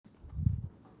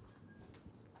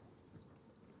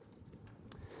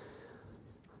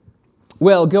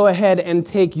Well, go ahead and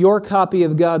take your copy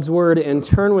of God's Word and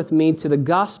turn with me to the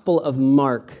Gospel of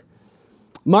Mark.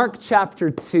 Mark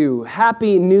chapter 2.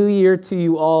 Happy New Year to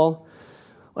you all.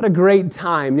 What a great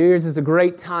time. New Year's is a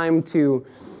great time to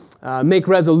make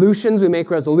resolutions. We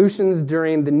make resolutions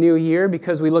during the new year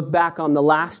because we look back on the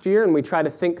last year and we try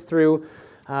to think through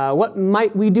what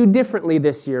might we do differently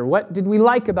this year? What did we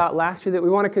like about last year that we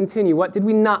want to continue? What did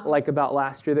we not like about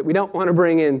last year that we don't want to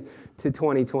bring in to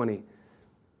 2020?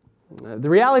 The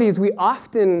reality is we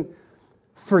often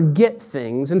forget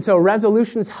things, and so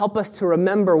resolutions help us to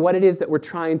remember what it is that we're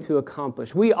trying to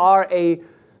accomplish. We are a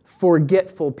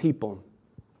forgetful people.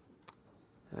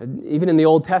 Even in the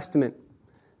Old Testament,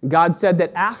 God said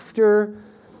that after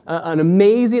an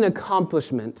amazing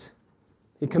accomplishment,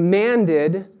 He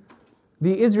commanded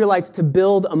the Israelites to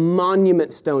build a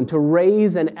monument stone, to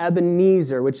raise an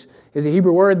Ebenezer, which is a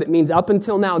Hebrew word that means up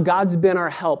until now, God's been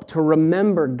our help, to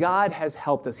remember God has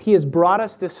helped us. He has brought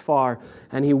us this far,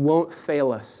 and He won't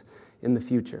fail us in the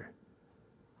future.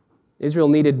 Israel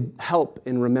needed help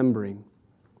in remembering.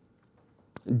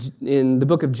 In the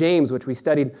book of James, which we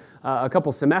studied a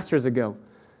couple semesters ago,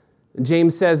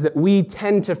 James says that we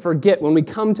tend to forget. When we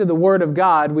come to the Word of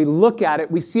God, we look at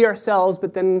it, we see ourselves,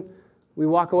 but then we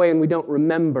walk away and we don't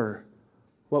remember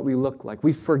what we look like.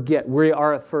 We forget. We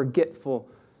are a forgetful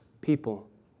people.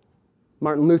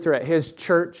 Martin Luther at his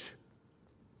church,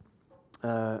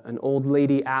 an old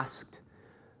lady asked,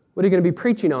 "What are you going to be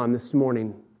preaching on this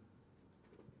morning?"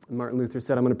 And Martin Luther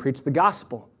said, "I'm going to preach the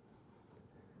gospel."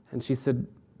 And she said,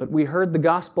 "But we heard the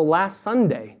gospel last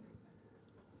Sunday."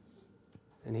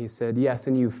 And he said, "Yes,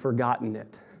 and you've forgotten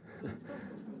it."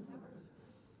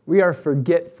 We are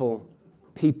forgetful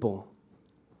people.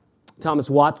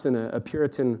 Thomas Watson, a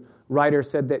Puritan writer,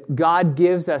 said that God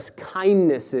gives us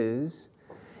kindnesses,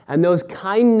 and those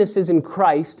kindnesses in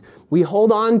Christ we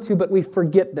hold on to, but we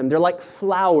forget them. They're like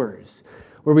flowers,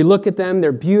 where we look at them,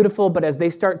 they're beautiful, but as they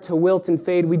start to wilt and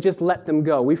fade, we just let them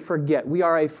go. We forget. We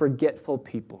are a forgetful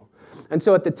people. And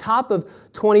so at the top of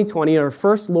 2020, our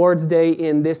first Lord's Day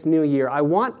in this new year, I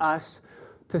want us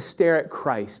to stare at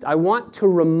Christ. I want to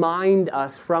remind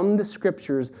us from the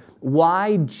Scriptures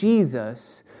why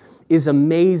Jesus is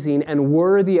amazing and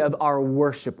worthy of our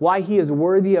worship, why He is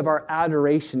worthy of our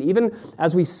adoration. Even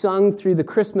as we sung through the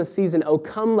Christmas season, "Oh,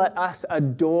 come let us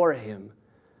adore Him."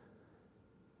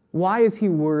 Why is He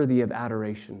worthy of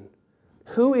adoration?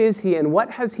 Who is He and what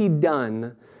has He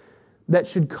done that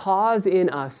should cause in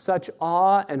us such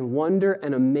awe and wonder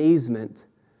and amazement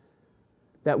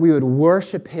that we would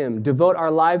worship Him, devote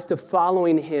our lives to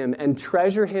following Him, and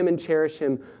treasure Him and cherish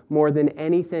Him more than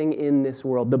anything in this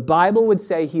world? The Bible would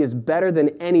say He is better than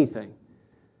anything.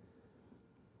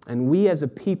 And we as a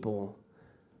people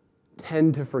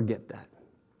tend to forget that.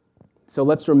 So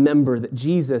let's remember that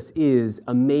Jesus is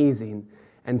amazing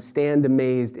and stand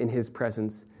amazed in His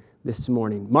presence this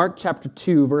morning. Mark chapter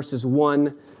 2, verses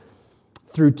 1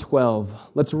 through 12.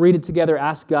 Let's read it together,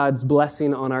 ask God's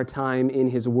blessing on our time in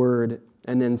His Word,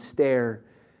 and then stare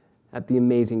at the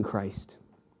amazing Christ.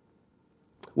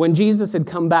 When Jesus had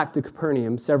come back to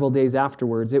Capernaum several days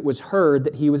afterwards, it was heard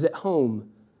that He was at home,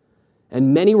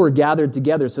 and many were gathered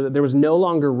together so that there was no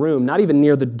longer room, not even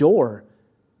near the door,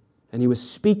 and He was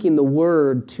speaking the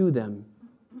word to them.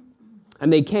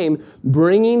 And they came,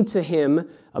 bringing to Him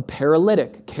a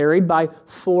paralytic carried by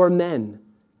 4 men.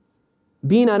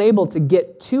 Being unable to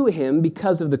get to Him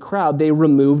because of the crowd, they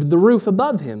removed the roof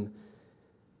above Him.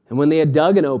 And when they had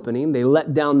dug an opening, they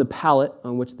let down the pallet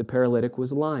on which the paralytic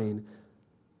was lying.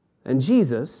 And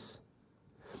Jesus,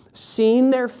 seeing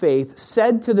their faith,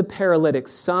 said to the paralytic,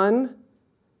 "Son,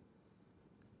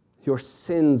 your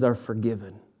sins are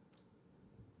forgiven."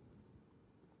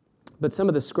 But some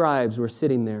of the scribes were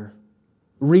sitting there,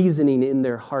 reasoning in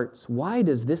their hearts, "Why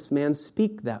does this man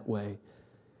speak that way?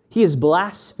 He is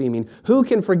blaspheming. Who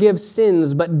can forgive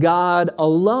sins but God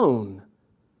alone?"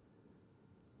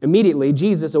 Immediately,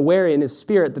 Jesus, aware in His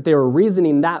spirit that they were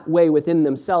reasoning that way within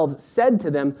themselves, said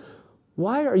to them,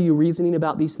 "Why are you reasoning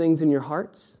about these things in your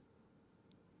hearts?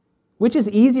 Which is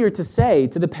easier to say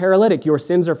to the paralytic, 'Your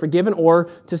sins are forgiven,' or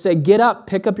to say, 'Get up,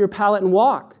 pick up your pallet and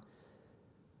walk'?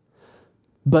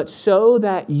 But so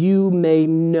that you may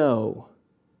know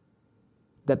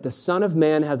that the Son of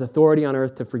Man has authority on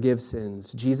earth to forgive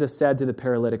sins," Jesus said to the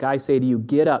paralytic, "I say to you,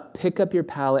 get up, pick up your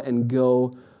pallet, and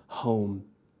go home."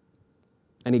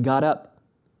 And he got up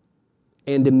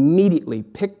and immediately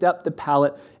picked up the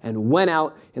pallet and went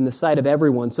out in the sight of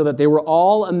everyone, so that they were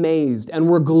all amazed and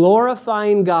were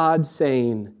glorifying God,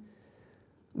 saying,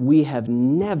 "We have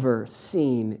never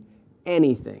seen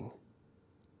anything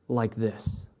like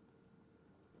this."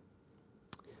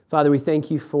 Father, we thank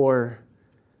You for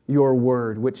your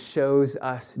word, which shows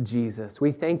us Jesus.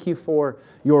 We thank you for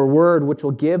your word, which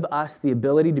will give us the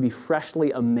ability to be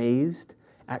freshly amazed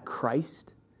at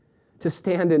Christ, to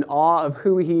stand in awe of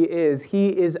who he is. He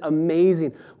is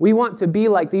amazing. We want to be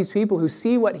like these people who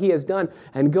see what he has done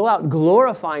and go out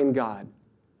glorifying God.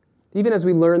 Even as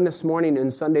we learned this morning in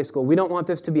Sunday school, we don't want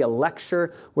this to be a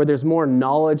lecture where there's more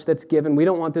knowledge that's given. We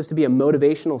don't want this to be a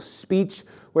motivational speech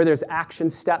where there's action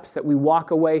steps that we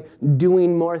walk away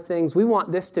doing more things. We want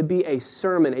this to be a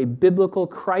sermon, a biblical,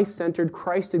 Christ-centered,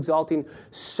 Christ-exalting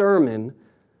sermon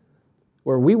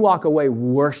where we walk away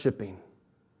worshiping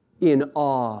in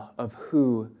awe of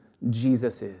who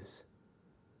Jesus is.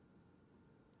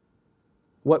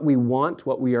 What we want,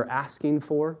 what we are asking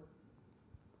for,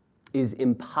 is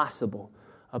impossible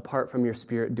apart from your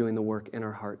Spirit doing the work in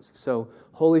our hearts. So,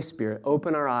 Holy Spirit,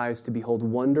 open our eyes to behold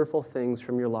wonderful things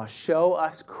from your law. Show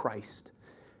us Christ,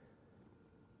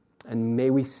 and may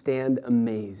we stand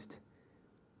amazed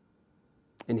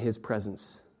in his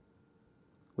presence.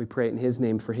 We pray it in his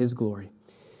name for his glory.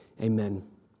 Amen.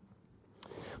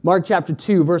 Mark chapter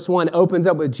 2, verse 1 opens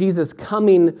up with Jesus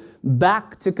coming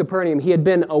back to Capernaum. He had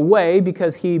been away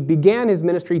because he began his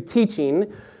ministry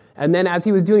teaching. And then as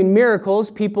he was doing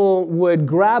miracles, people would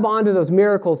grab onto those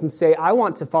miracles and say, I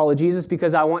want to follow Jesus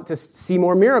because I want to see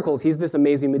more miracles. He's this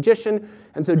amazing magician.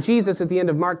 And so Jesus, at the end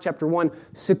of Mark chapter 1,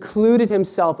 secluded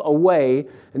himself away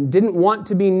and didn't want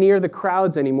to be near the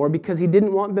crowds anymore because he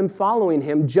didn't want them following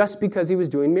him just because he was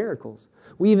doing miracles.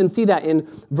 We even see that in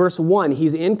verse 1.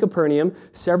 He's in Capernaum.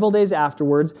 Several days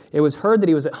afterwards, it was heard that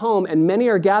he was at home, and many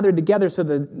are gathered together so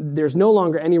that there's no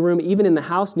longer any room, even in the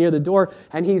house near the door,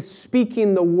 and he's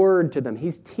speaking the word to them.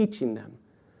 He's teaching them.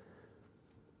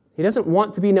 He doesn't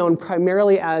want to be known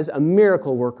primarily as a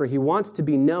miracle worker. He wants to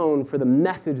be known for the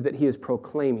message that he is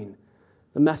proclaiming,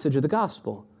 the message of the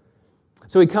gospel.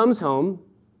 So he comes home,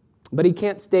 but he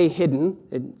can't stay hidden.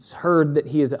 It's heard that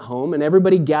he is at home, and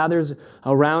everybody gathers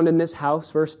around in this house,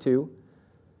 verse 2.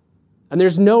 And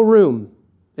there's no room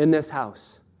in this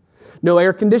house. No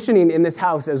air conditioning in this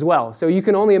house as well. So you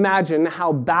can only imagine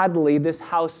how badly this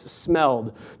house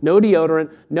smelled. No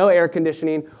deodorant, no air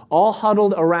conditioning, all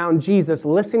huddled around Jesus,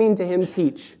 listening to him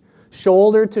teach,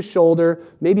 shoulder to shoulder,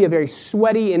 maybe a very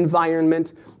sweaty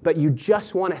environment, but you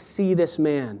just want to see this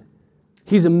man.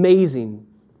 He's amazing.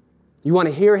 You want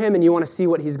to hear him and you want to see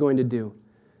what he's going to do.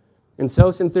 And so,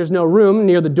 since there's no room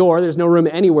near the door, there's no room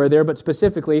anywhere there, but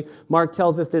specifically, Mark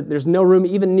tells us that there's no room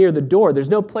even near the door. There's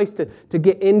no place to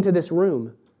get into this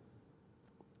room.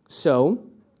 So,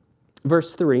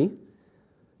 verse 3,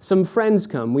 some friends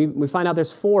come. We find out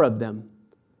there's 4 of them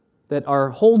that are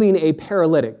holding a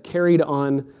paralytic carried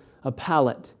on a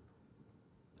pallet.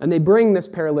 And they bring this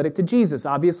paralytic to Jesus,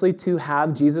 obviously to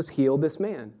have Jesus heal this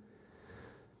man.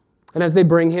 And as they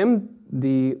bring him,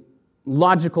 the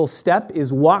logical step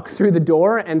is walk through the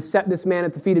door and set this man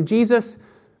at the feet of Jesus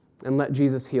and let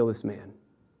Jesus heal this man.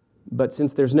 But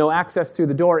since there's no access through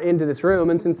the door into this room,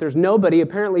 and since there's nobody,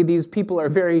 apparently these people are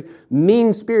very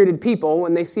mean-spirited people.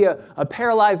 When they see a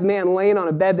paralyzed man laying on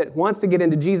a bed that wants to get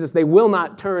into Jesus, they will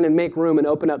not turn and make room and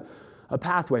open up a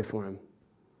pathway for him.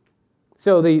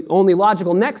 So the only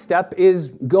logical next step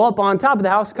is go up on top of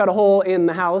the house, cut a hole in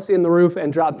the house, in the roof,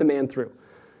 and drop the man through.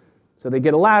 So they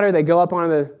get a ladder, they go up on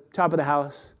the top of the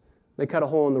house, they cut a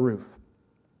hole in the roof.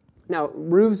 Now,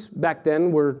 roofs back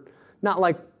then were not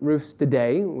like roofs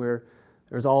today, where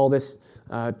there's all this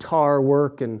tar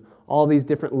work and all these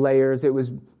different layers. It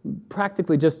was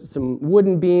practically just some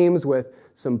wooden beams with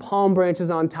some palm branches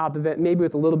on top of it, maybe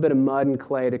with a little bit of mud and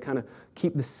clay to kind of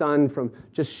keep the sun from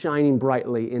just shining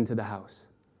brightly into the house.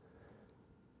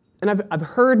 And I've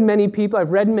heard many people,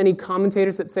 I've read many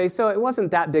commentators that say, so it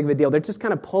wasn't that big of a deal. They're just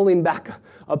kind of pulling back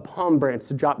a palm branch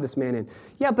to drop this man in.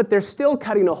 Yeah, but they're still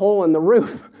cutting a hole in the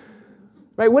roof.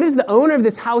 Right? What is the owner of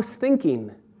this house thinking?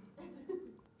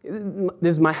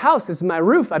 This is my house, this is my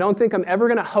roof. I don't think I'm ever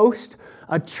going to host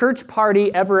a church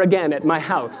party ever again at my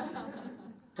house.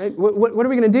 Right? What are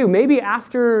we going to do? Maybe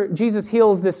after Jesus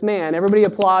heals this man, everybody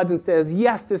applauds and says,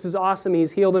 yes, this is awesome,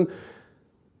 he's healed him.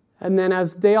 And then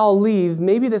as they all leave,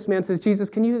 maybe this man says, Jesus,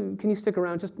 can you stick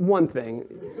around? Just one thing.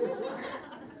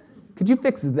 Could you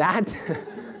fix that?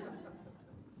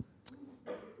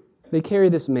 They carry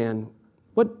this man.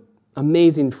 What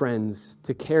amazing friends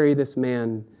to carry this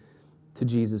man to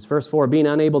Jesus. Verse 4, being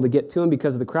unable to get to him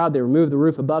because of the crowd, they removed the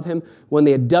roof above him. When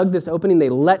they had dug this opening, they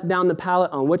let down the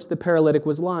pallet on which the paralytic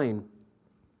was lying.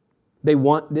 They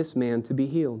want this man to be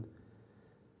healed.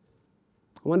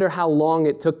 I wonder how long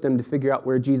it took them to figure out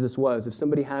where Jesus was. If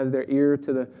somebody has their ear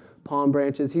to the palm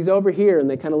branches. He's over here, and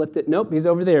they kind of lift it. Nope, he's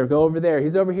over there. Go over there.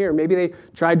 He's over here. Maybe they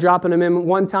tried dropping him in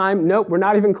one time. Nope, we're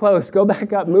not even close. Go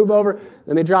back up, move over.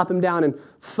 Then they drop him down. And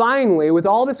finally, with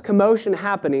all this commotion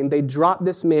happening, they drop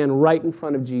this man right in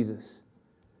front of Jesus.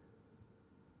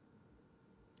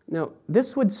 Now,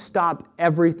 this would stop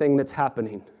everything that's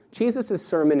happening. Jesus'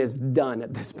 sermon is done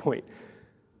at this point.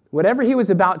 Whatever he was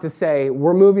about to say,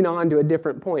 we're moving on to a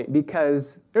different point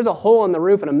because there's a hole in the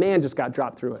roof and a man just got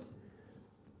dropped through it.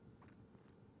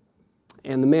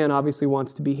 And the man obviously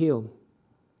wants to be healed.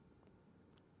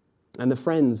 And the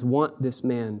friends want this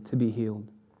man to be healed.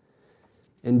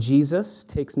 And Jesus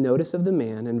takes notice of the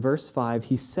man. In verse 5,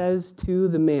 he says to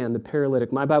the man, the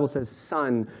paralytic, my Bible says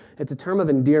son. It's a term of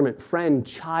endearment, friend,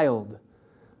 child.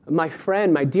 My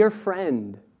friend, my dear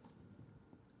friend.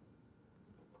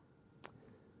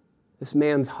 This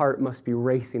man's heart must be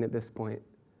racing at this point.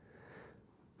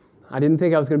 I didn't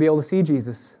think I was going to be able to see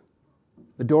Jesus.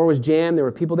 The door was jammed. There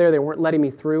were people there. They weren't letting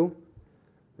me through.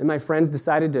 Then my friends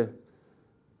decided to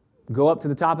go up to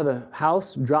the top of the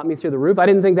house, drop me through the roof. I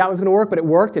didn't think that was going to work, but it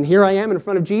worked. And here I am in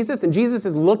front of Jesus. And Jesus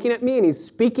is looking at me and he's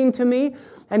speaking to me.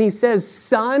 And he says,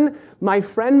 son, my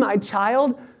friend, my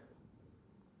child. And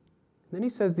then he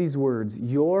says these words,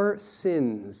 your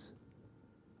sins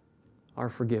are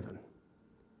forgiven.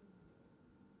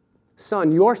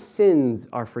 Son, your sins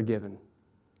are forgiven.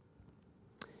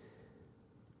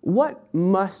 What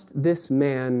must this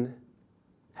man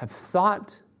have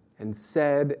thought and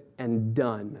said and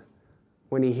done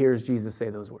when he hears Jesus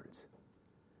say those words?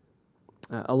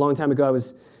 A long time ago, I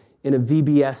was in a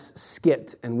VBS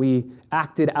skit, and we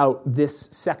acted out this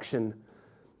section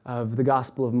of the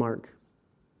Gospel of Mark.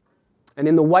 And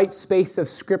in the white space of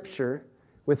Scripture,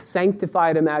 with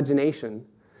sanctified imagination,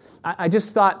 I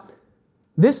just thought,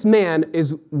 this man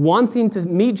is wanting to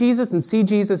meet Jesus and see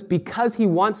Jesus because he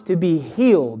wants to be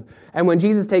healed. And when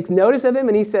Jesus takes notice of him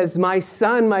and he says, my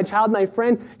son, my child, my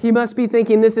friend, he must be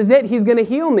thinking, this is it, he's going to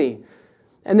heal me.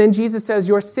 And then Jesus says,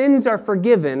 your sins are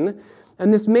forgiven.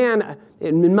 And this man,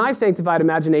 in my sanctified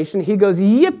imagination, he goes,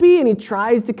 yippee, and he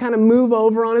tries to kind of move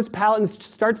over on his pallet and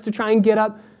starts to try and get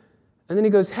up. And then he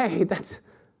goes, hey, that's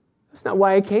not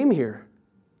why I came here.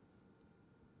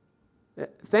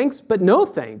 Thanks, but no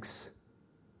thanks.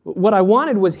 What I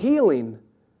wanted was healing.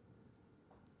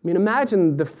 I mean,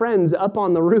 imagine the friends up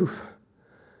on the roof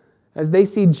as they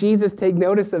see Jesus take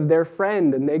notice of their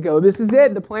friend, and they go, this is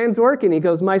it, the plan's working. He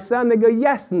goes, my son. They go,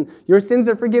 yes, and your sins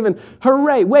are forgiven.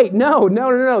 Hooray, wait, no,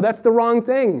 that's the wrong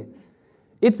thing.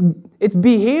 It's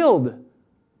be healed.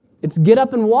 It's get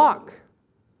up and walk.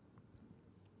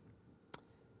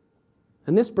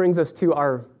 And this brings us to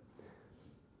our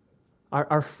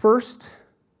first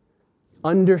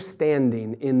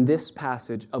understanding in this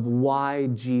passage of why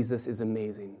Jesus is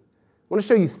amazing. I want to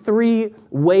show you 3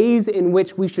 ways in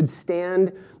which we should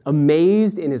stand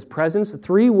amazed in his presence,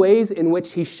 3 ways in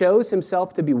which he shows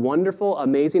himself to be wonderful,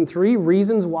 amazing, 3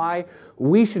 reasons why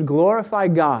we should glorify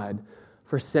God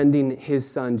for sending his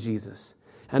son Jesus.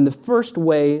 And the first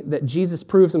way that Jesus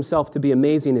proves himself to be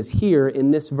amazing is here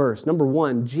in this verse. Number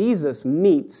 1, Jesus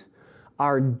meets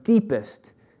our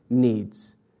deepest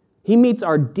needs. He meets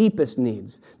our deepest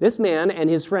needs. This man and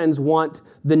his friends want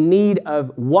the need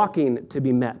of walking to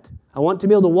be met. I want to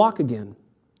be able to walk again.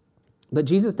 But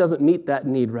Jesus doesn't meet that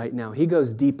need right now. He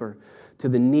goes deeper to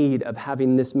the need of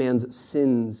having this man's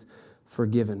sins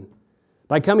forgiven.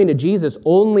 By coming to Jesus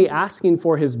only asking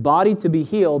for his body to be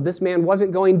healed, this man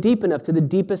wasn't going deep enough to the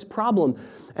deepest problem.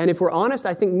 And if we're honest,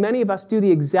 I think many of us do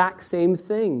the exact same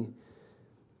thing.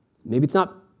 Maybe it's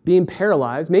not being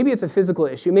paralyzed. Maybe it's a physical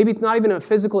issue. Maybe it's not even a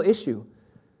physical issue.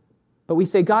 But we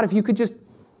say, God, if you could just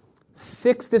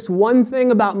fix this one thing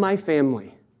about my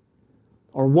family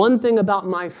or one thing about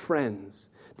my friends,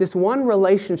 this one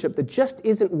relationship that just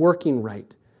isn't working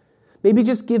right. Maybe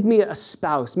just give me a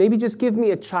spouse. Maybe just give me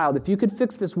a child. If you could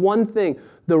fix this one thing,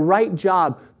 the right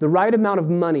job, the right amount of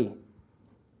money,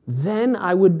 then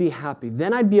I would be happy.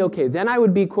 Then I'd be okay. Then I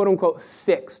would be, quote unquote,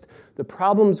 fixed. The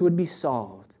problems would be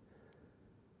solved.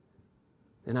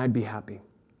 And I'd be happy.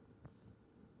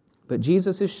 But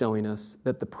Jesus is showing us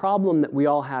that the problem that we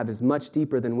all have is much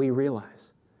deeper than we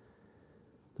realize.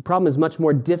 The problem is much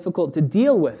more difficult to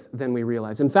deal with than we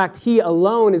realize. In fact, he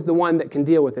alone is the one that can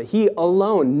deal with it. He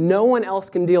alone, no one else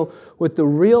can deal with the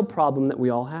real problem that we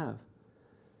all have.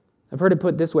 I've heard it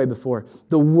put this way before.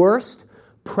 The worst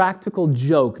practical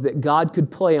joke that God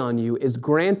could play on you is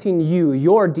granting you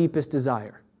your deepest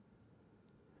desire.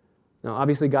 Now,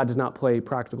 obviously, God does not play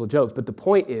practical jokes, but the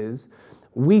point is,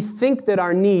 we think that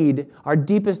our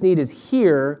deepest need is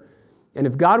here, and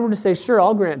if God were to say, sure,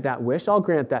 I'll grant that wish, I'll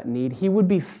grant that need, he would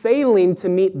be failing to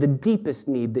meet the deepest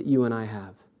need that you and I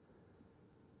have.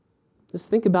 Just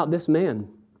think about this man.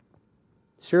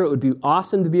 Sure, it would be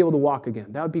awesome to be able to walk again.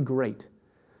 That would be great.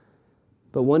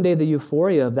 But one day the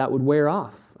euphoria of that would wear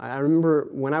off. I remember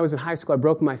when I was in high school, I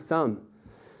broke my thumb.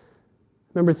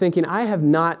 I remember thinking, I have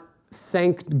not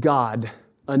thanked God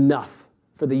enough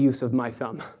for the use of my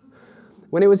thumb.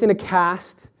 When it was in a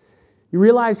cast, you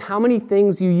realize how many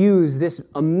things you use this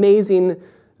amazing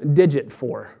digit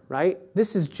for, right?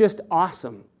 This is just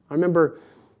awesome. I remember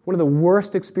one of the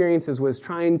worst experiences was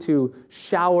trying to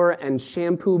shower and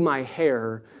shampoo my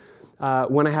hair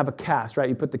when I have a cast, right?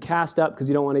 You put the cast up because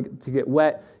you don't want it to get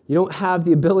wet. You don't have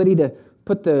the ability to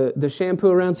put the shampoo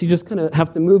around, so you just kind of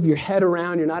have to move your head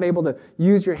around. You're not able to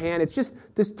use your hand. It's just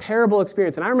this terrible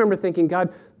experience. And I remember thinking,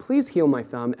 God, please heal my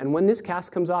thumb. And when this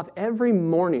cast comes off, every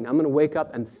morning I'm going to wake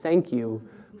up and thank you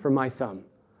for my thumb.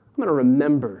 I'm going to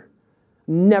remember.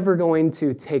 Never going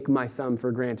to take my thumb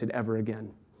for granted ever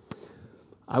again.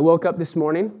 I woke up this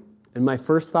morning, and my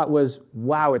first thought was,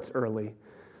 wow, it's early.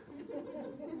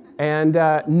 And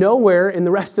nowhere in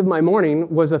the rest of my morning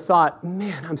was a thought,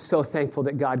 man, I'm so thankful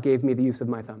that God gave me the use of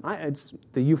my thumb.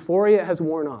 The euphoria has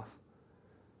worn off.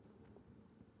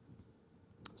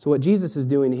 So what Jesus is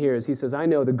doing here is he says, I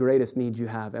know the greatest need you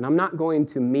have, and I'm not going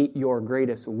to meet your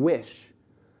greatest wish.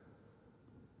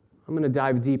 I'm going to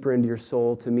dive deeper into your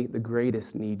soul to meet the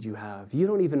greatest need you have. You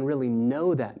don't even really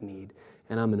know that need,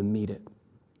 and I'm going to meet it.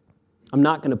 I'm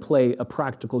not going to play a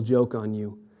practical joke on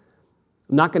you.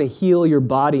 I'm not going to heal your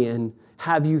body and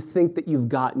have you think that you've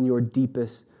gotten your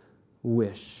deepest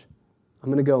wish. I'm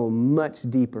going to go much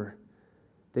deeper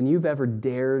than you've ever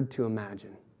dared to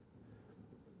imagine.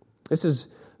 This is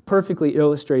perfectly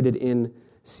illustrated in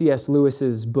C.S.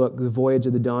 Lewis's book, The Voyage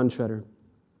of the Dawn Treader.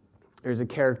 There's a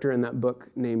character in that book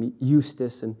named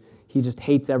Eustace, and he just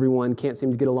hates everyone, can't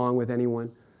seem to get along with anyone.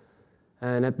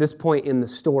 And at this point in the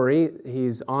story,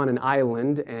 he's on an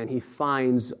island, and he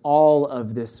finds all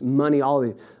of this money, all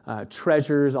the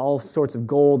treasures, all sorts of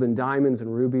gold and diamonds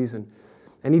and rubies. And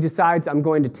he decides, I'm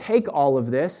going to take all of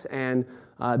this, and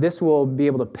this will be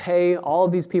able to pay all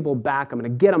of these people back. I'm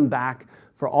going to get them back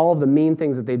for all of the mean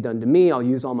things that they've done to me. I'll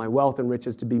use all my wealth and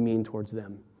riches to be mean towards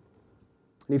them.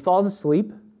 And he falls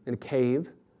asleep in a cave.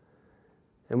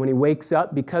 And when he wakes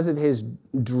up, because of his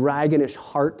dragonish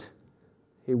heart,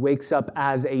 he wakes up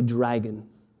as a dragon.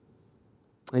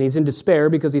 And he's in despair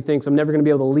because he thinks, I'm never going to be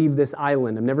able to leave this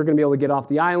island. I'm never going to be able to get off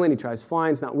the island. He tries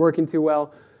flying. It's not working too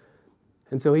well.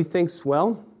 And so he thinks,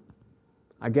 well,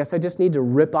 I guess I just need to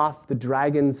rip off the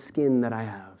dragon's skin that I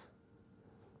have.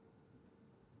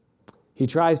 He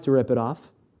tries to rip it off,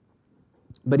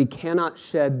 but he cannot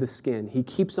shed the skin. He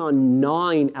keeps on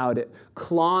gnawing at it,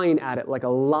 clawing at it like a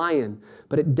lion,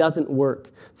 but it doesn't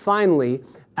work. Finally,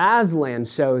 Aslan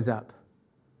shows up.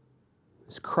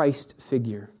 This Christ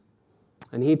figure.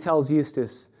 And he tells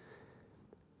Eustace,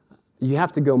 you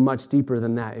have to go much deeper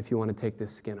than that if you want to take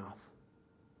this skin off.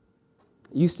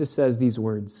 Eustace says these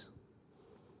words,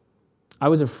 I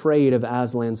was afraid of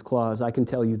Aslan's claws, I can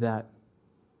tell you that.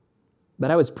 But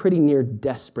I was pretty near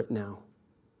desperate now.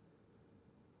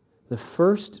 The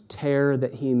first tear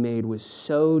that he made was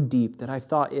so deep that I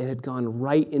thought it had gone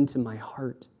right into my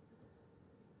heart.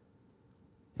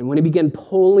 And when he began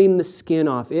pulling the skin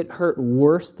off, it hurt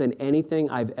worse than anything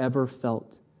I've ever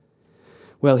felt.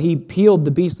 Well, he peeled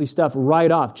the beastly stuff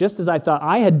right off, just as I thought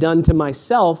I had done to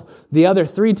myself the other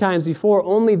 3 times before,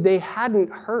 only they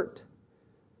hadn't hurt.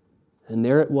 And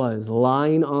there it was,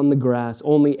 lying on the grass,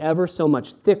 only ever so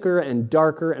much thicker and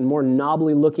darker and more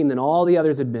knobbly looking than all the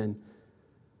others had been.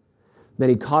 Then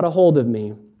he caught a hold of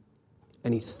me,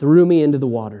 and he threw me into the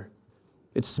water.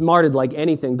 It smarted like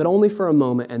anything, but only for a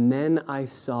moment, and then I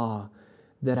saw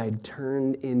that I'd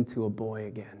turned into a boy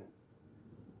again.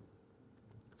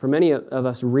 For many of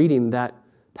us reading that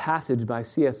passage by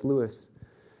C.S. Lewis,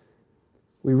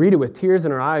 we read it with tears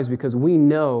in our eyes because we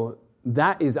know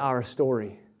that is our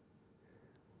story.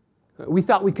 We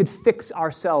thought we could fix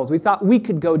ourselves. We thought we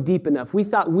could go deep enough. We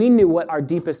thought we knew what our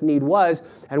deepest need was,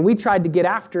 and we tried to get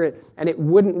after it, and it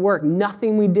wouldn't work.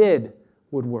 Nothing we did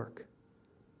would work.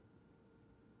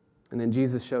 And then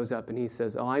Jesus shows up and he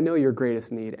says, I know your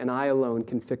greatest need, and I alone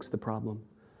can fix the problem.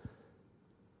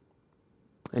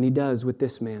 And he does with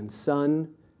this man. Son,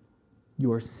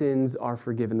 your sins are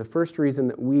forgiven. The first reason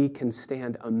that we can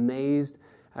stand amazed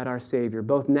at our Savior,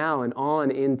 both now and on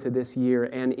into this year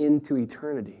and into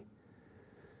eternity,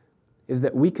 is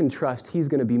that we can trust he's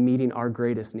going to be meeting our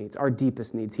greatest needs, our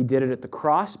deepest needs. He did it at the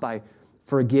cross by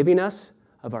forgiving us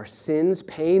of our sins,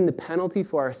 paying the penalty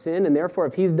for our sin, and therefore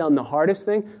if he's done the hardest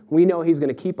thing, we know he's going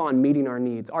to keep on meeting our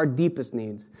needs, our deepest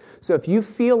needs. So if you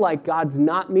feel like God's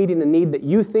not meeting the need that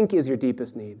you think is your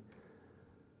deepest need,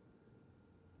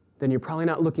 then you're probably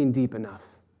not looking deep enough.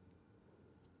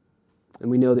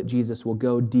 And we know that Jesus will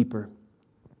go deeper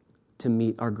to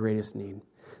meet our greatest need.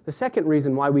 The second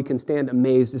reason why we can stand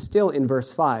amazed is still in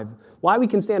verse 5. Why we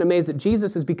can stand amazed at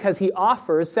Jesus is because he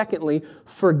offers, secondly,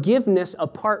 forgiveness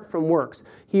apart from works.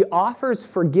 He offers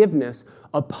forgiveness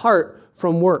apart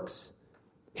from works.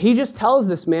 He just tells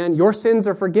this man, your sins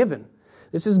are forgiven.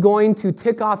 This is going to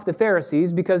tick off the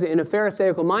Pharisees because in a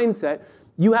Pharisaical mindset,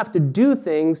 you have to do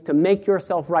things to make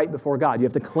yourself right before God. You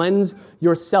have to cleanse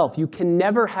yourself. You can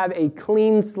never have a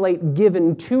clean slate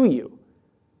given to you.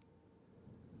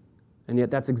 And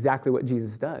yet that's exactly what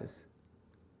Jesus does.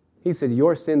 He said,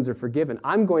 your sins are forgiven.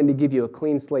 I'm going to give you a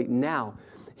clean slate now.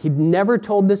 He never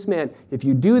told this man, if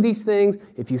you do these things,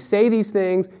 if you say these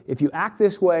things, if you act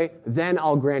this way, then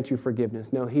I'll grant you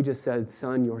forgiveness. No, he just said,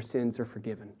 son, your sins are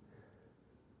forgiven.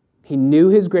 He knew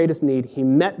his greatest need. He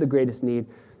met the greatest need.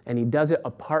 And he does it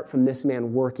apart from this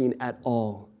man working at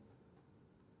all.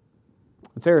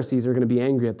 The Pharisees are going to be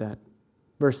angry at that.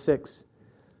 Verse 6.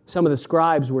 Some of the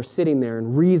scribes were sitting there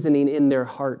and reasoning in their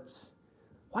hearts.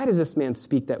 Why does this man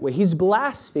speak that way? He's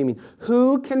blaspheming.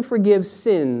 Who can forgive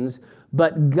sins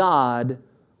but God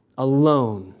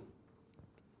alone?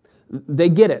 They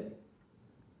get it.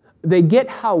 They get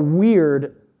how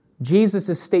weird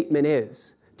Jesus' statement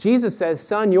is. Jesus says,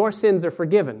 son, your sins are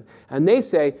forgiven. And they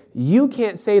say, you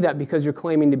can't say that because you're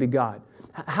claiming to be God.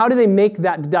 How do they make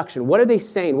that deduction? What are they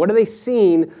saying? What are they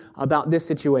seeing about this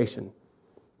situation?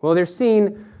 Well, they're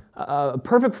seeing a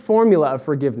perfect formula of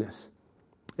forgiveness.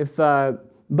 If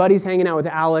Buddy's hanging out with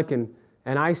Alec and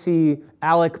I see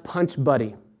Alec punch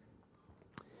Buddy,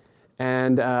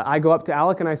 and I go up to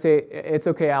Alec and I say, it's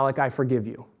okay, Alec, I forgive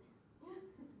you.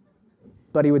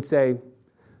 Buddy would say,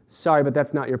 sorry, but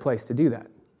that's not your place to do that.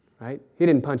 Right? He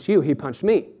didn't punch you, he punched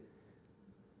me.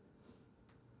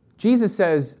 Jesus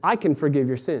says, I can forgive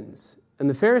your sins. And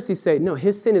the Pharisees say, no,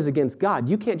 his sin is against God.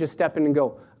 You can't just step in and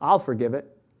go, I'll forgive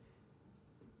it.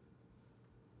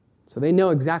 So they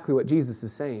know exactly what Jesus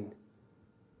is saying.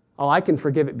 Oh, I can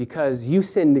forgive it because you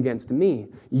sinned against me.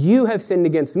 You have sinned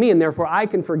against me, and therefore I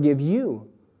can forgive you.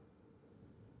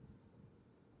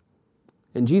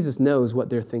 And Jesus knows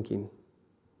what they're thinking.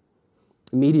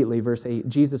 Immediately, verse 8,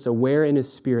 Jesus, aware in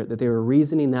his spirit that they were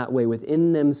reasoning that way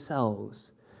within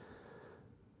themselves,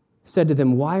 said to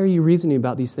them, why are you reasoning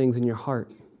about these things in your heart?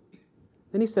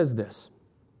 Then he says this,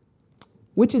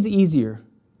 which is easier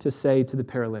to say to the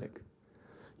paralytic,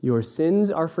 your sins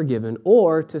are forgiven,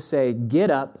 or to say,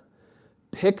 get up,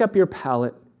 pick up your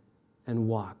pallet, and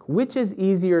walk? Which is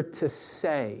easier to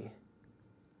say?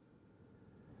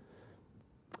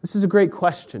 This is a great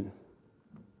question.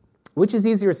 Which is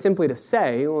easier simply to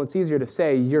say? Well, it's easier to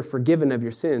say you're forgiven of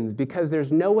your sins because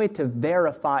there's no way to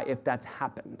verify if that's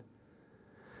happened.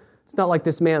 It's not like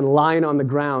this man lying on the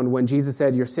ground when Jesus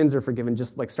said your sins are forgiven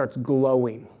just like starts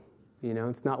glowing. You know,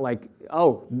 it's not like,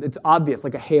 oh, it's obvious,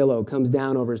 like a halo comes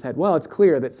down over his head. Well, it's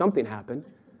clear that something happened.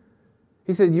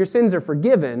 He said your sins are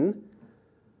forgiven,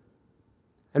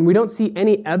 and we don't see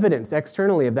any evidence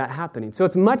externally of that happening. So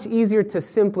it's much easier to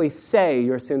simply say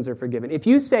your sins are forgiven. If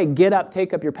you say, get up,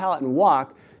 take up your pallet, and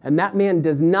walk, and that man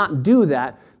does not do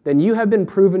that, then you have been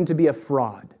proven to be a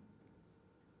fraud.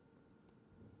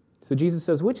 So Jesus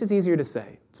says, which is easier to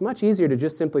say? It's much easier to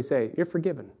just simply say, you're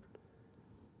forgiven.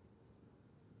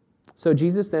 So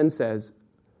Jesus then says,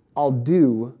 I'll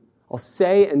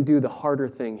say and do the harder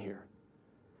thing here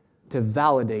to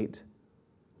validate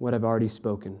what I've already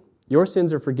spoken. Your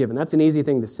sins are forgiven. That's an easy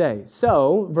thing to say.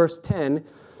 So, verse 10,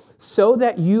 so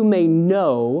that you may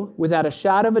know without a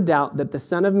shadow of a doubt that the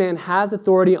Son of Man has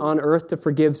authority on earth to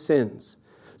forgive sins.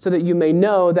 So that you may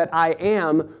know that I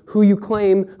am who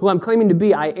I'm claiming to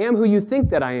be. I am who you think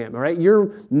that I am. All right?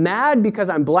 You're mad because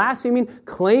I'm blaspheming,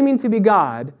 claiming to be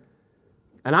God,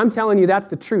 and I'm telling you that's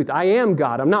the truth. I am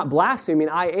God. I'm not blaspheming.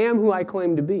 I am who I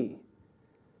claim to be.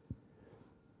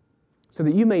 So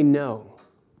that you may know.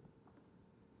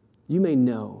 You may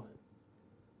know.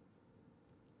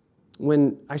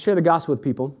 When I share the gospel with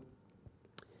people,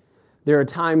 there are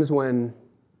times when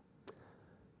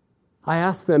I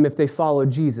ask them if they follow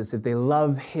Jesus, if they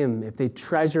love Him, if they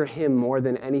treasure Him more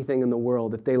than anything in the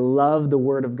world, if they love the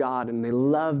Word of God and they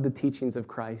love the teachings of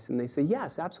Christ. And they say,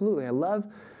 yes, absolutely, I love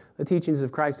the teachings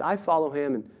of Christ. I follow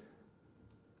Him. And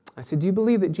I said, do you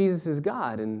believe that Jesus is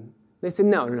God? And they said,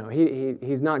 no,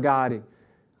 He's not God.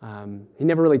 He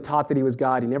never really taught that He was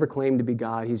God. He never claimed to be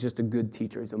God. He's just a good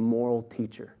teacher. He's a moral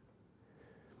teacher.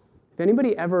 If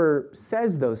anybody ever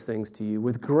says those things to you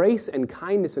with grace and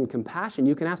kindness and compassion,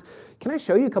 you can ask, can I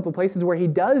show you a couple places where He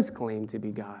does claim to be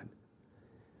God?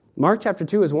 Mark chapter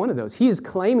 2 is one of those. He is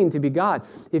claiming to be God.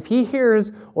 If he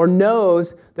hears or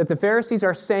knows that the Pharisees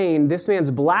are saying this man's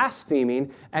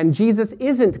blaspheming and Jesus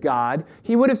isn't God,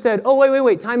 he would have said, oh,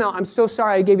 wait, time out. I'm so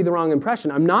sorry I gave you the wrong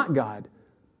impression. I'm not God.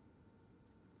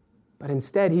 But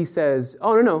instead he says,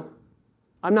 oh, no,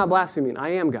 I'm not blaspheming. I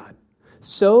am God.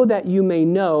 So that you may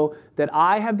know that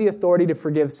I have the authority to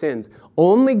forgive sins.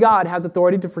 Only God has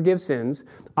authority to forgive sins.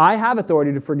 I have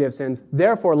authority to forgive sins.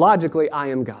 Therefore, logically, I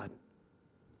am God.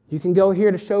 You can go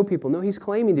here to show people, no, he's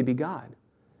claiming to be God.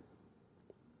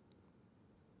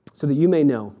 So that you may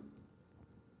know,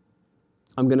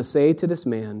 I'm going to say to this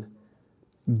man,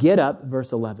 get up,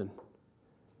 verse 11,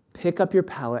 pick up your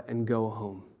pallet and go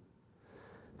home.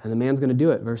 And the man's going to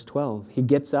do it, verse 12. He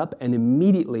gets up and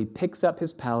immediately picks up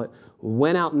his pallet,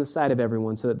 went out in the sight of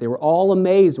everyone, so that they were all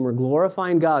amazed and were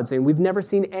glorifying God, saying, we've never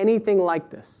seen anything like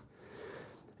this.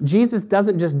 Jesus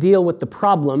doesn't just deal with the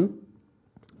problem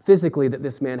physically that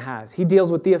this man has. He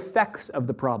deals with the effects of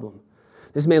the problem.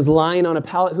 This man's lying on a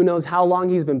pallet. Who knows how long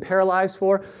he's been paralyzed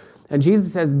for? And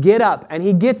Jesus says, get up. And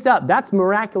he gets up. That's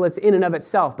miraculous in and of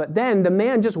itself. But then the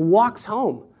man just walks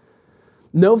home.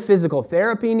 No physical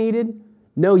therapy needed.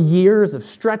 No years of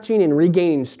stretching and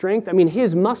regaining strength. I mean,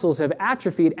 his muscles have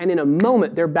atrophied, and in a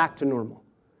moment, they're back to normal.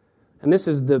 And this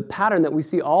is the pattern that we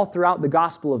see all throughout the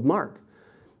Gospel of Mark.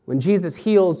 When Jesus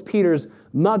heals Peter's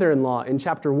mother-in-law in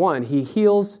chapter 1, he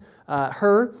heals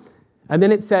her, and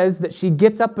then it says that she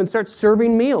gets up and starts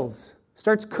serving meals,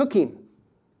 starts cooking.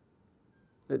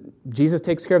 Jesus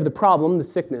takes care of the problem, the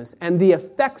sickness, and the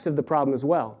effects of the problem as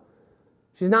well.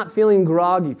 She's not feeling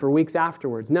groggy for weeks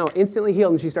afterwards. No, instantly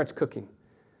healed, and she starts cooking.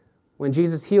 When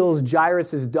Jesus heals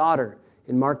Jairus' daughter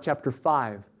in Mark chapter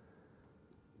 5,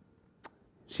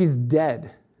 she's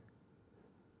dead.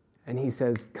 And he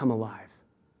says, come alive.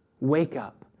 Wake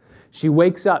up. She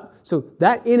wakes up. So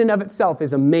that in and of itself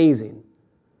is amazing.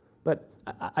 But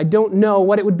I don't know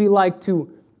what it would be like to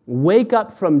wake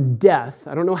up from death.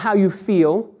 I don't know how you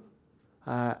feel.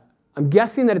 I'm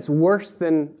guessing that it's worse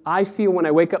than I feel when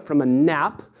I wake up from a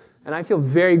nap. And I feel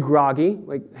very groggy,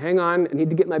 like, hang on, I need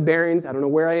to get my bearings. I don't know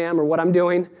where I am or what I'm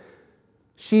doing.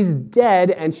 She's dead,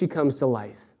 and she comes to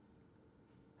life.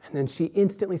 And then she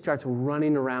instantly starts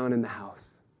running around in the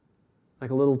house, like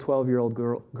a little 12-year-old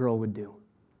girl would do.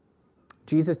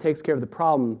 Jesus takes care of the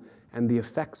problem and the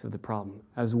effects of the problem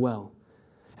as well.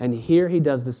 And here he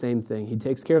does the same thing. He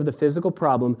takes care of the physical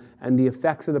problem, and the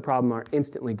effects of the problem are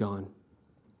instantly gone.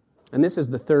 And this is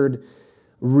the third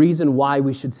reason why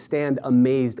we should stand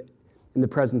amazed in the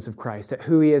presence of Christ, at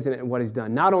who he is and what he's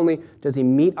done. Not only does he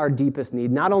meet our deepest need,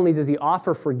 not only does he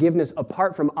offer forgiveness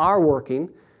apart from our working,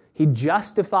 he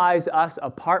justifies us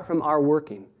apart from our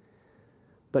working.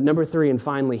 But number 3, and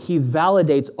finally, he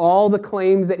validates all the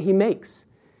claims that he makes.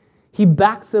 He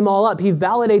backs them all up. He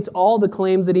validates all the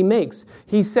claims that he makes.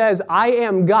 He says, I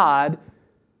am God,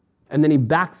 and then he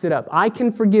backs it up. I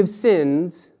can forgive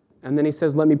sins, and then he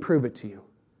says, let me prove it to you.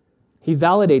 He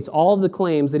validates all of the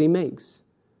claims that he makes.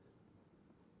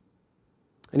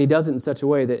 And he does it in such a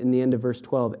way that in the end of verse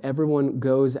 12, everyone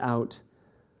goes out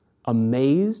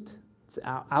amazed. It's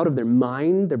out of their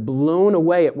mind. They're blown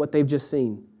away at what they've just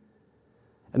seen.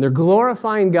 And they're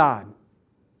glorifying God,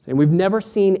 saying, we've never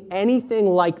seen anything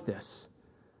like this.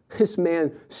 This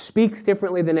man speaks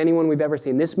differently than anyone we've ever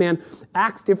seen. This man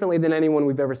acts differently than anyone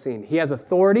we've ever seen. He has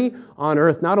authority on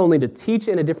earth not only to teach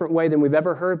in a different way than we've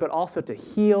ever heard, but also to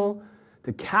heal,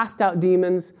 to cast out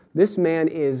demons. This man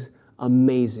is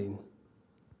amazing.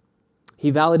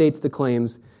 He validates the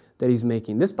claims that he's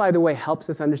making. This, by the way, helps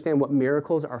us understand what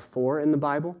miracles are for in the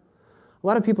Bible. A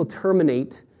lot of people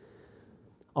terminate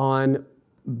on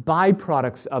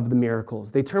byproducts of the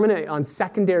miracles. They terminate on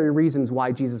secondary reasons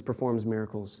why Jesus performs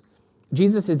miracles.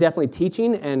 Jesus is definitely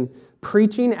teaching and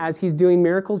preaching as he's doing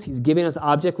miracles. He's giving us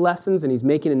object lessons and he's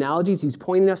making analogies. He's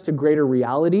pointing us to greater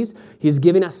realities. He's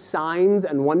giving us signs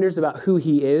and wonders about who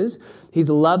he is. He's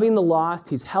loving the lost.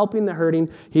 He's helping the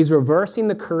hurting. He's reversing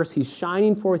the curse. He's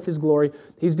shining forth his glory.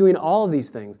 He's doing all of these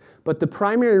things. But the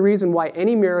primary reason why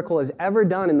any miracle is ever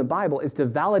done in the Bible is to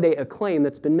validate a claim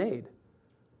that's been made.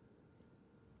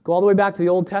 Go all the way back to the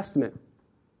Old Testament.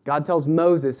 God tells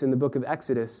Moses in the book of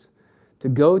Exodus to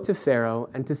go to Pharaoh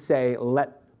and to say,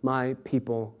 let my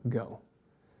people go.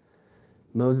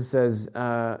 Moses says,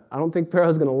 I don't think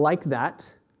Pharaoh's going to like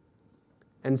that.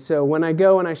 And so when I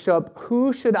go and I show up,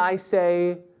 who should I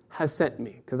say has sent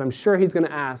me? Because I'm sure he's going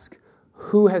to ask,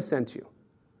 who has sent you?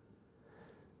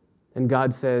 And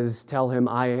God says, tell him,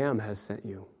 I am has sent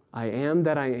you. I am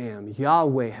that I am.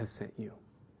 Yahweh has sent you.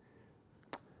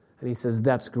 And he says,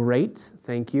 that's great,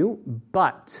 thank you,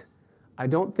 but I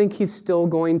don't think he's still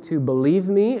going to believe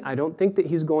me. I don't think that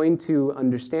he's going to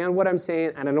understand what I'm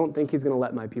saying, and I don't think he's going to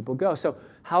let my people go. So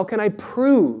how can I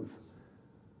prove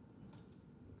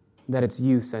that it's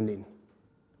you sending?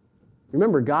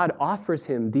 Remember, God offers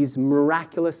him these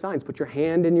miraculous signs. Put your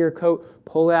hand in your coat,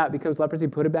 pull it out, it becomes leprosy,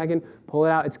 put it back in, pull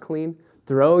it out, it's clean.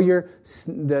 Throw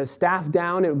the staff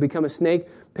down, it will become a snake.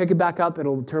 Pick it back up,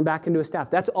 it'll turn back into a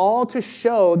staff. That's all to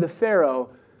show the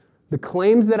Pharaoh the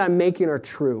claims that I'm making are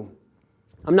true.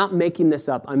 I'm not making this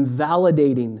up. I'm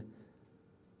validating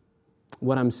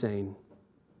what I'm saying.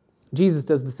 Jesus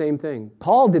does the same thing.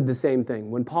 Paul did the same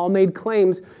thing. When Paul made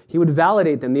claims, he would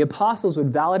validate them. The apostles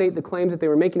would validate the claims that they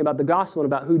were making about the gospel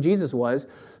and about who Jesus was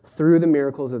through the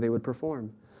miracles that they would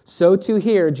perform. So too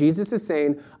here, Jesus is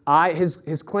saying,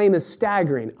 his claim is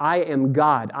staggering. I am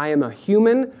God. I am a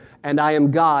human and I am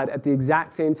God at the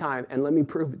exact same time. And let me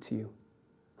prove it to you.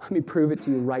 Let me prove it to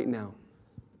you right now.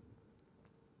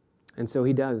 And so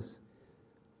he does.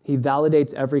 He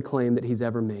validates every claim that he's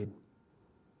ever made.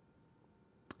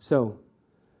 So,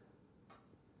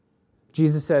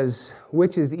 Jesus says,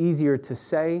 which is easier to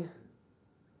say?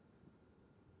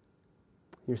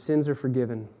 Your sins are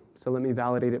forgiven, so let me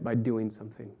validate it by doing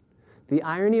something. The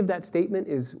irony of that statement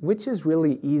is, which is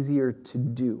really easier to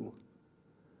do?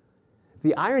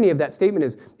 The irony of that statement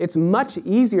is, it's much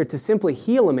easier to simply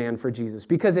heal a man for Jesus,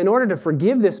 because in order to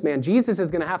forgive this man, Jesus is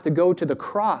going to have to go to the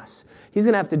cross. He's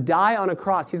going to have to die on a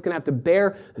cross. He's going to have to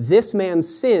bear this man's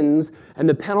sins and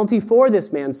the penalty for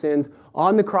this man's sins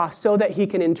on the cross so that he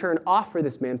can in turn offer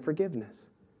this man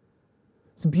forgiveness.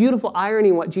 It's a beautiful irony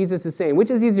in what Jesus is saying. Which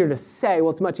is easier to say?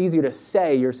 Well, it's much easier to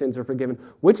say your sins are forgiven.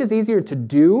 Which is easier to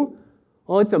do?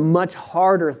 Well, it's a much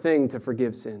harder thing to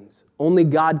forgive sins. Only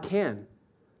God can.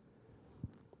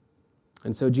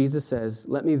 And so Jesus says,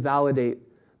 let me validate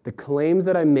the claims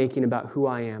that I'm making about who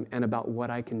I am and about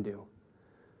what I can do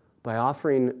by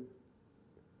offering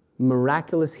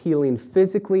miraculous healing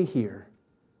physically here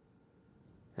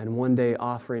and one day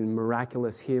offering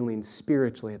miraculous healing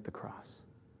spiritually at the cross.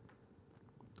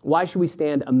 Why should we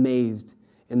stand amazed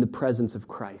in the presence of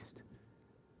Christ?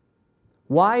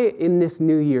 Why in this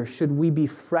new year should we be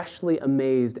freshly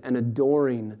amazed and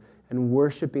adoring and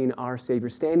worshiping our Savior,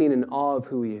 standing in awe of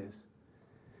who he is?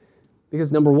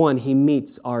 Because number one, he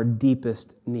meets our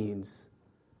deepest needs.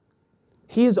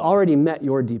 He has already met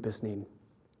your deepest need.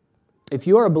 If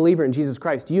you are a believer in Jesus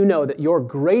Christ, you know that your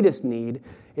greatest need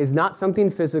is not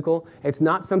something physical. It's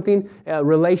not something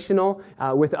relational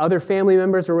with other family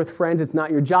members or with friends. It's not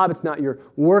your job. It's not your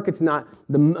work. It's not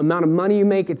the amount of money you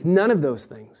make. It's none of those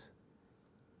things.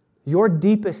 Your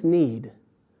deepest need,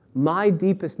 my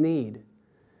deepest need,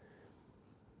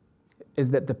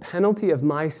 is that the penalty of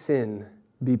my sin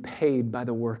be paid by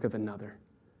the work of another.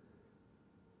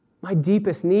 My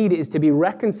deepest need is to be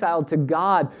reconciled to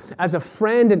God as a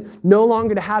friend and no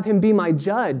longer to have him be my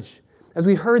judge. As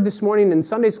we heard this morning in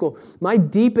Sunday school, my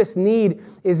deepest need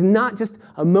is not just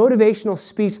a motivational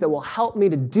speech that will help me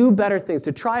to do better things,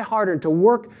 to try harder, and to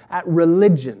work at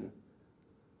religion.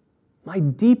 My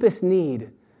deepest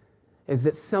need is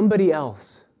that somebody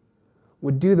else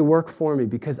would do the work for me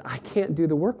because I can't do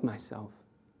the work myself.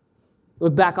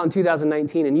 Look back on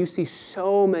 2019 and you see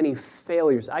so many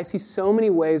failures. I see so many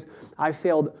ways I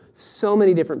failed so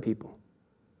many different people.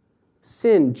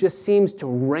 Sin just seems to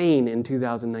reign in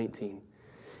 2019.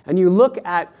 And you look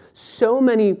at so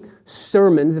many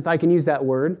sermons, if I can use that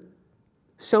word,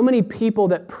 so many people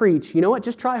that preach, you know what,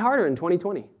 just try harder in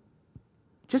 2020.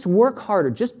 Just work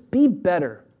harder, just be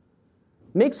better.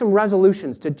 Make some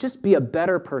resolutions to just be a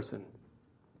better person.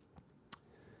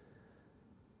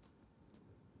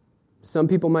 Some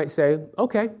people might say,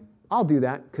 okay, I'll do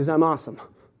that because I'm awesome.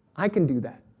 I can do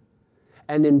that.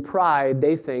 And in pride,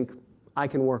 they think, I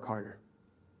can work harder.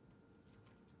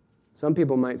 Some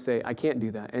people might say, I can't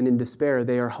do that. And in despair,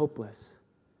 they are hopeless.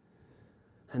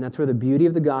 And that's where the beauty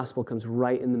of the gospel comes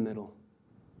right in the middle.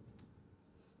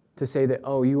 To say that,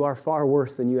 oh, you are far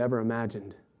worse than you ever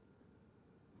imagined.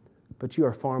 But you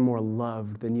are far more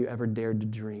loved than you ever dared to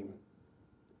dream.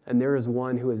 And there is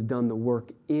one who has done the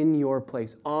work in your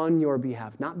place, on your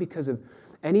behalf, not because of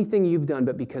anything you've done,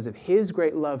 but because of his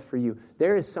great love for you.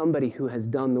 There is somebody who has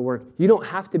done the work. You don't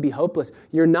have to be hopeless.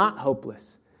 You're not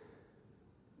hopeless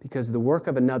because the work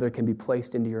of another can be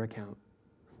placed into your account.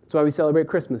 That's why we celebrate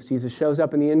Christmas. Jesus shows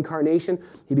up in the incarnation.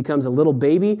 He becomes a little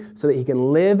baby so that he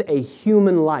can live a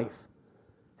human life.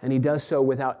 And he does so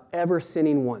without ever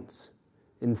sinning once.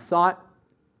 In thought,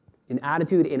 in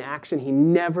attitude, in action, he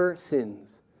never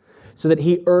sins. So that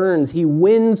he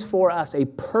wins for us a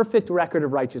perfect record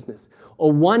of righteousness, a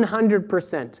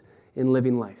 100% in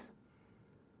living life.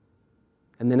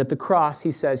 And then at the cross,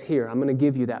 he says, here, I'm going to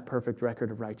give you that perfect record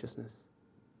of righteousness.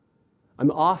 I'm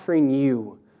offering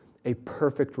you a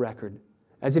perfect record,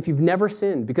 as if you've never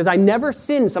sinned, because I never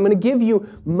sinned, so I'm going to give you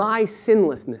my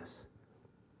sinlessness.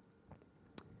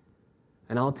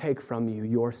 And I'll take from you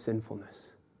your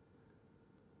sinfulness.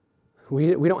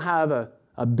 We don't have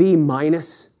a B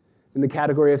minus in the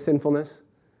category of sinfulness.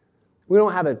 We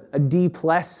don't have a D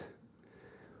plus.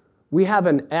 We have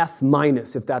an F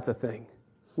minus, if that's a thing.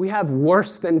 We have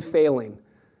worse than failing.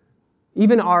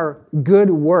 Even our good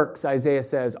works, Isaiah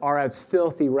says, are as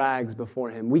filthy rags before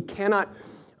him. We cannot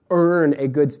earn a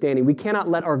good standing. We cannot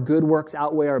let our good works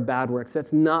outweigh our bad works.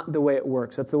 That's not the way it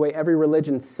works. That's the way every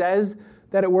religion says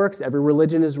that it works. Every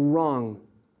religion is wrong.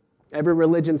 Every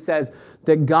religion says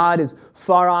that God is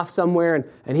far off somewhere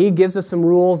and he gives us some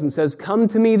rules and says, come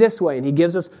to me this way. And he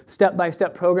gives us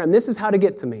step-by-step program. This is how to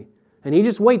get to me. And he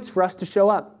just waits for us to show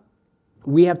up.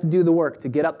 We have to do the work to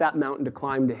get up that mountain to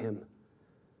climb to him.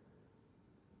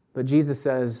 But Jesus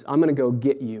says, I'm going to go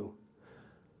get you.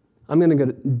 I'm going to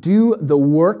go do the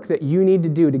work that you need to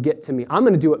do to get to me. I'm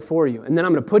going to do it for you. And then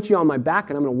I'm going to put you on my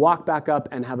back and I'm going to walk back up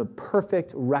and have a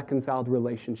perfect, reconciled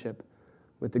relationship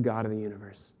with the God of the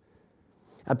universe.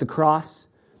 At the cross,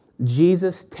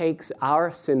 Jesus takes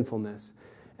our sinfulness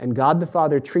and God the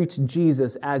Father treats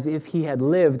Jesus as if he had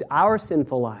lived our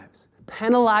sinful lives,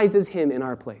 penalizes him in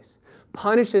our place,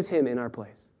 punishes him in our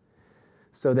place,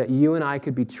 so that you and I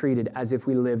could be treated as if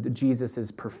we lived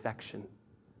Jesus' perfection.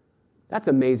 That's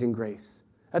amazing grace.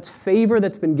 That's favor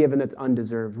that's been given that's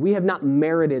undeserved. We have not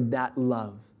merited that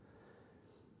love.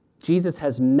 Jesus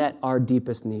has met our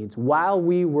deepest needs. While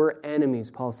we were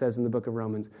enemies, Paul says in the book of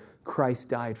Romans, Christ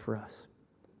died for us.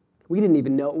 We didn't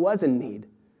even know it was a need,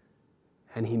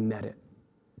 and he met it.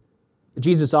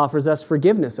 Jesus offers us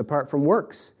forgiveness apart from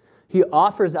works. He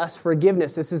offers us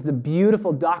forgiveness. This is the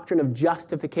beautiful doctrine of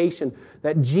justification,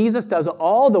 that Jesus does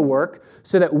all the work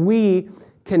so that we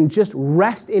can just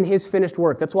rest in his finished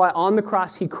work. That's why on the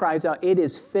cross he cries out, it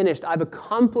is finished. I've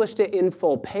accomplished it in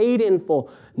full, paid in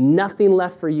full, nothing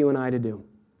left for you and I to do.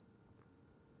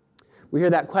 We hear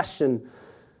that question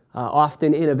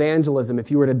often in evangelism.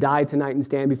 If you were to die tonight and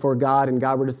stand before God and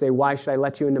God were to say, why should I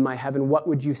let you into my heaven? What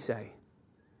would you say?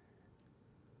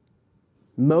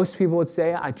 Most people would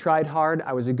say, I tried hard,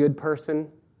 I was a good person,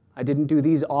 I didn't do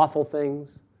these awful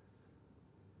things.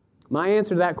 My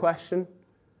answer to that question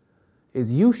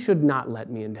is you should not let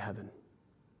me into heaven.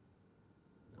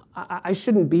 I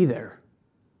shouldn't be there.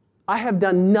 I have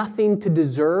done nothing to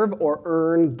deserve or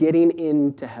earn getting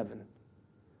into heaven.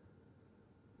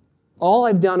 All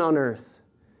I've done on earth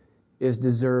is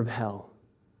deserve hell.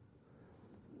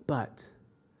 But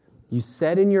you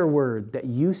said in your word that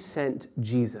you sent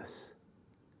Jesus,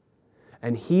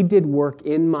 and he did work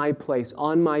in my place,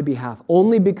 on my behalf,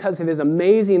 only because of his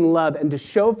amazing love and to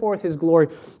show forth his glory,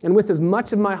 and with as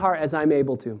much of my heart as I'm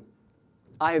able to.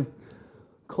 I have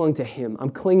clung to him.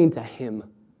 I'm clinging to him.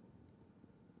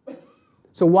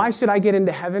 So why should I get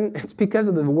into heaven? It's because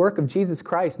of the work of Jesus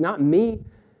Christ, not me.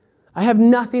 I have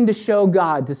nothing to show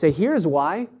God to say, here's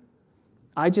why.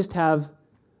 I just have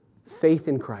faith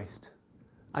in Christ.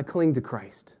 I cling to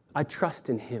Christ. I trust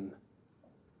in him.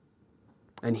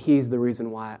 And he's the reason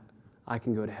why I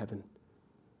can go to heaven.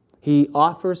 He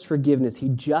offers forgiveness. He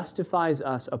justifies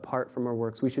us apart from our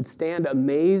works. We should stand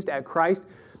amazed at Christ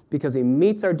because he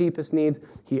meets our deepest needs.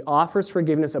 He offers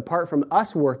forgiveness apart from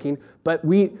us working, but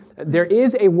there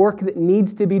is a work that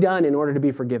needs to be done in order to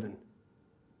be forgiven.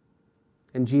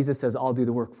 And Jesus says, I'll do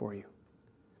the work for you.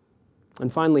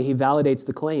 And finally, he validates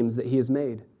the claims that he has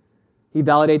made. He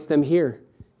validates them here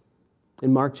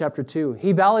in Mark chapter 2.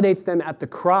 He validates them at the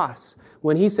cross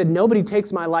when he said, nobody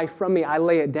takes my life from me, I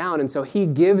lay it down. And so he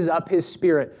gives up his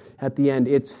spirit at the end.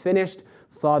 It's finished.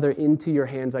 Father, into your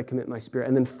hands I commit my spirit.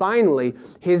 And then finally,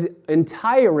 his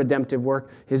entire redemptive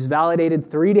work is validated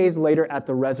 3 days later at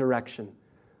the resurrection.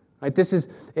 Right? This is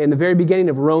in the very beginning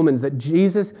of Romans, that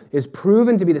Jesus is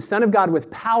proven to be the Son of God with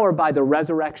power by the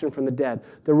resurrection from the dead.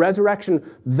 The resurrection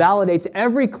validates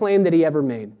every claim that he ever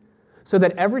made. So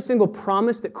that every single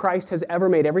promise that Christ has ever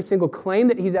made, every single claim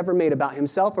that he's ever made about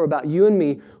himself or about you and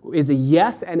me is a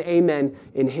yes and amen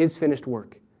in his finished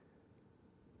work.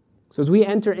 So as we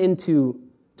enter into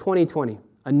 2020,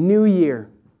 a new year,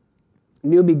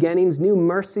 new beginnings, new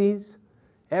mercies,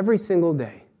 every single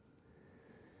day,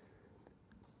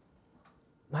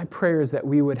 my prayer is that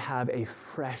we would have a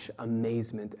fresh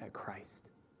amazement at Christ,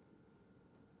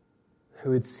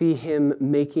 who would see him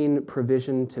making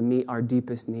provision to meet our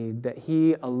deepest need, that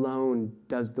he alone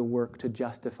does the work to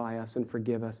justify us and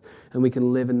forgive us, and we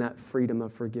can live in that freedom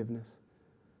of forgiveness.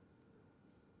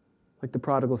 Like the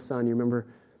prodigal son, you remember,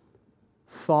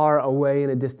 far away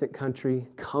in a distant country,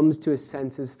 comes to his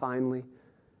senses finally,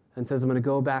 and says, I'm going to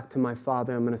go back to my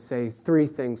father. I'm going to say 3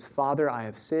 things. Father, I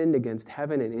have sinned against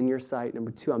heaven and in your sight.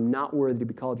 Number 2, I'm not worthy to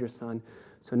be called your son.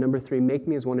 So number 3, make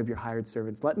me as one of your hired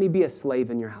servants. Let me be a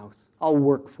slave in your house. I'll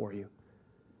work for you.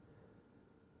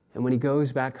 And when he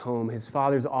goes back home, his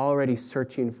father's already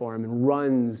searching for him and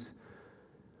runs,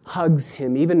 hugs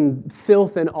him, even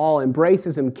filth and all,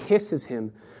 embraces him, kisses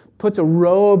him, puts a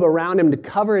robe around him to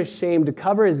cover his shame, to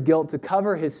cover his guilt, to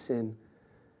cover his sin.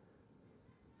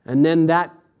 And then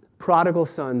that prodigal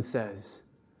son says,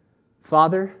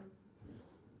 Father,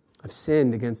 I've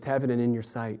sinned against heaven and in your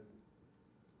sight,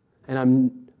 and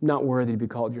I'm not worthy to be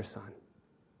called your son.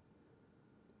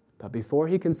 But before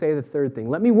he can say the 3rd thing,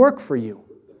 let me work for you,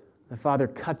 the father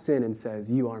cuts in and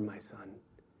says, you are my son.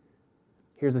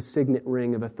 Here's a signet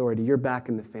ring of authority. You're back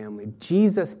in the family.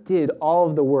 Jesus did all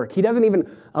of the work. He doesn't even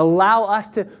allow us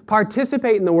to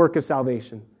participate in the work of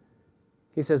salvation.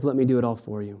 He says, let me do it all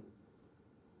for you.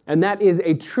 And that is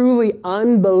a truly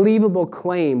unbelievable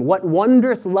claim. What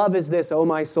wondrous love is this, O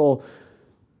my soul?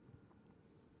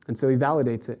 And so he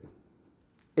validates it.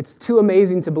 It's too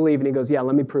amazing to believe. And he goes, yeah,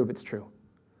 let me prove it's true.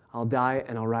 I'll die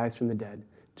and I'll rise from the dead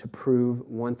to prove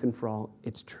once and for all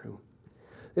it's true.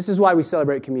 This is why we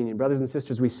celebrate communion. Brothers and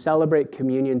sisters, we celebrate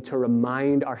communion to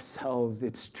remind ourselves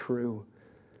it's true.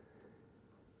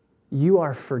 You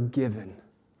are forgiven.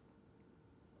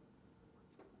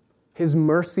 His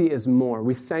mercy is more.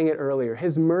 We sang it earlier.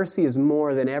 His mercy is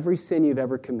more than every sin you've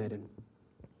ever committed.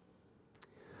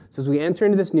 So as we enter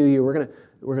into this new year, we're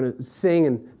going to sing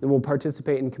and then we'll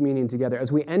participate in communion together.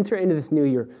 As we enter into this new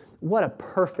year, what a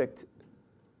perfect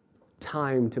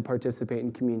time to participate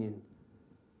in communion.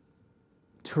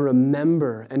 To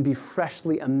remember and be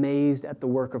freshly amazed at the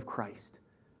work of Christ.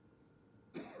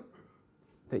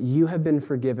 That you have been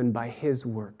forgiven by his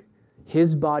work.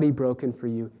 His body broken for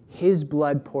you. His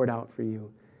blood poured out for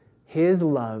you. His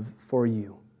love for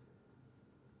you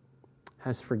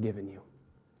has forgiven you.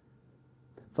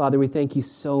 Father, we thank you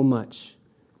so much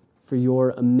for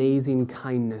your amazing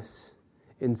kindness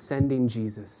in sending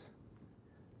Jesus.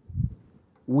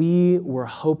 We were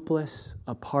hopeless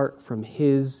apart from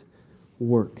his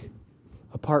work.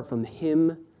 Apart from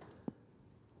him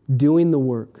doing the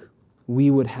work,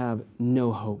 we would have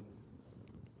no hope.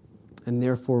 And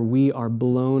therefore, we are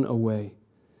blown away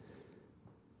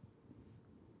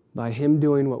by him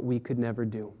doing what we could never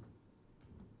do.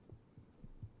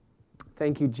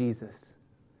 Thank you, Jesus.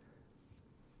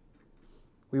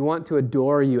 We want to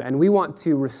adore you, and we want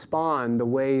to respond the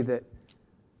way that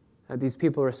these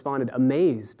people responded,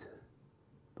 amazed.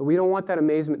 But we don't want that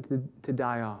amazement to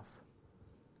die off.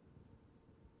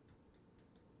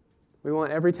 We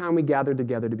want every time we gather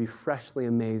together to be freshly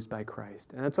amazed by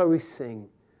Christ. And that's why we sing,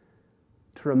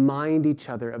 to remind each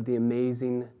other of the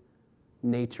amazing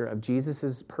nature of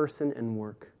Jesus' person and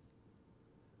work.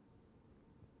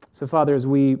 So, Father, as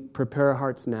we prepare our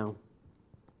hearts now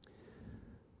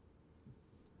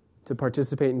to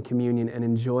participate in communion and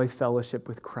enjoy fellowship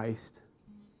with Christ,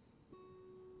 I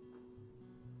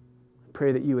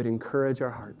pray that you would encourage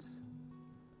our hearts,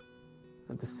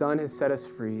 that the Son has set us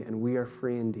free and we are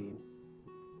free indeed.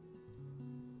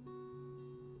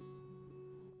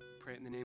 Pray in the name